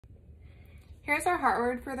Here's our heart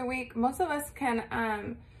word for the week. Most of us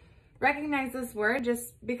can recognize this word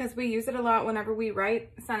just because we use it a lot whenever we write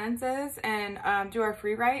sentences and do our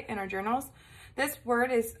free write in our journals. This word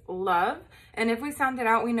is love, and if we sound it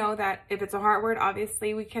out, we know that if it's a heart word,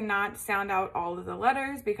 obviously we cannot sound out all of the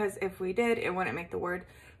letters, because if we did, it wouldn't make the word.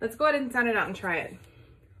 Let's go ahead and sound it out and try it.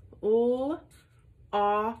 L,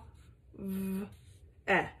 A, V,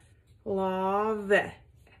 E. Love.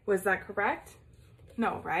 Was that correct?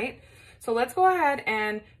 No, right? So let's go ahead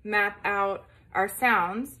and map out our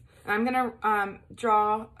sounds. I'm gonna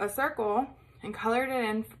draw a circle and color it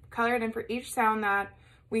in for each sound that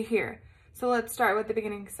we hear. So let's start with the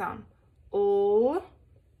beginning sound. O,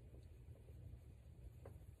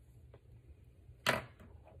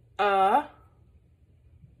 oh.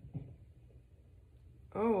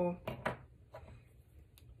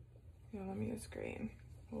 Yeah, let me use green.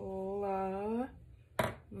 La,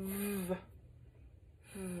 v,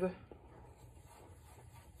 v.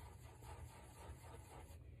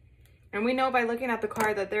 And we know by looking at the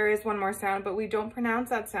card that there is one more sound, but we don't pronounce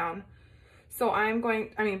that sound. So sound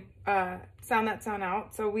that sound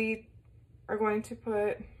out. So we are going to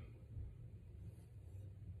put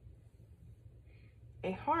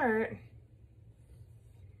a heart.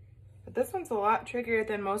 But this one's a lot trickier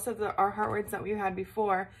than most of our heart words that we had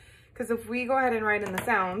before. Because if we go ahead and write in the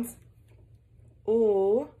sounds,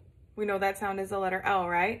 ooh, we know that sound is the letter L,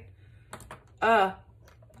 right? What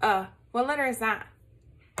letter is that?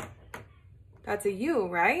 That's a U,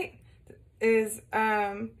 right? Is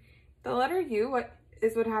the letter U what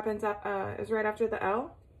happens is right after the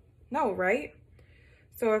L? No, right?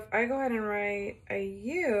 So if I go ahead and write a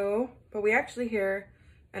U, but we actually hear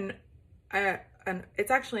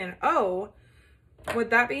it's actually an O,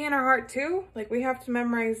 would that be in our heart too? Like we have to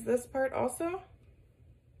memorize this part also?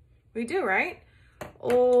 We do, right?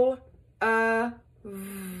 O,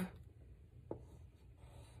 V.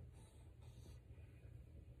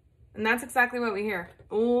 And that's exactly what we hear.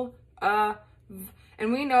 O, V.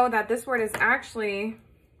 And we know that this word is actually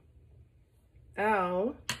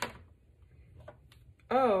L,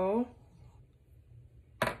 O,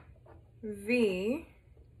 V,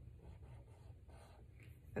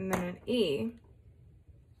 and then an E.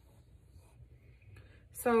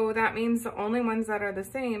 So that means the only ones that are the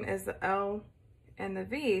same is the L and the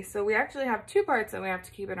V. So we actually have two parts that we have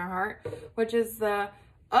to keep in our heart, which is the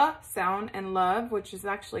sound and love, which is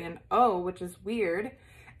actually an O, which is weird.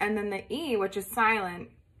 And then the E, which is silent.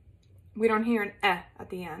 We don't hear an at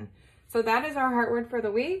the end. So that is our heart word for the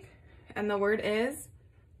week. And the word is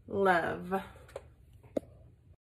love.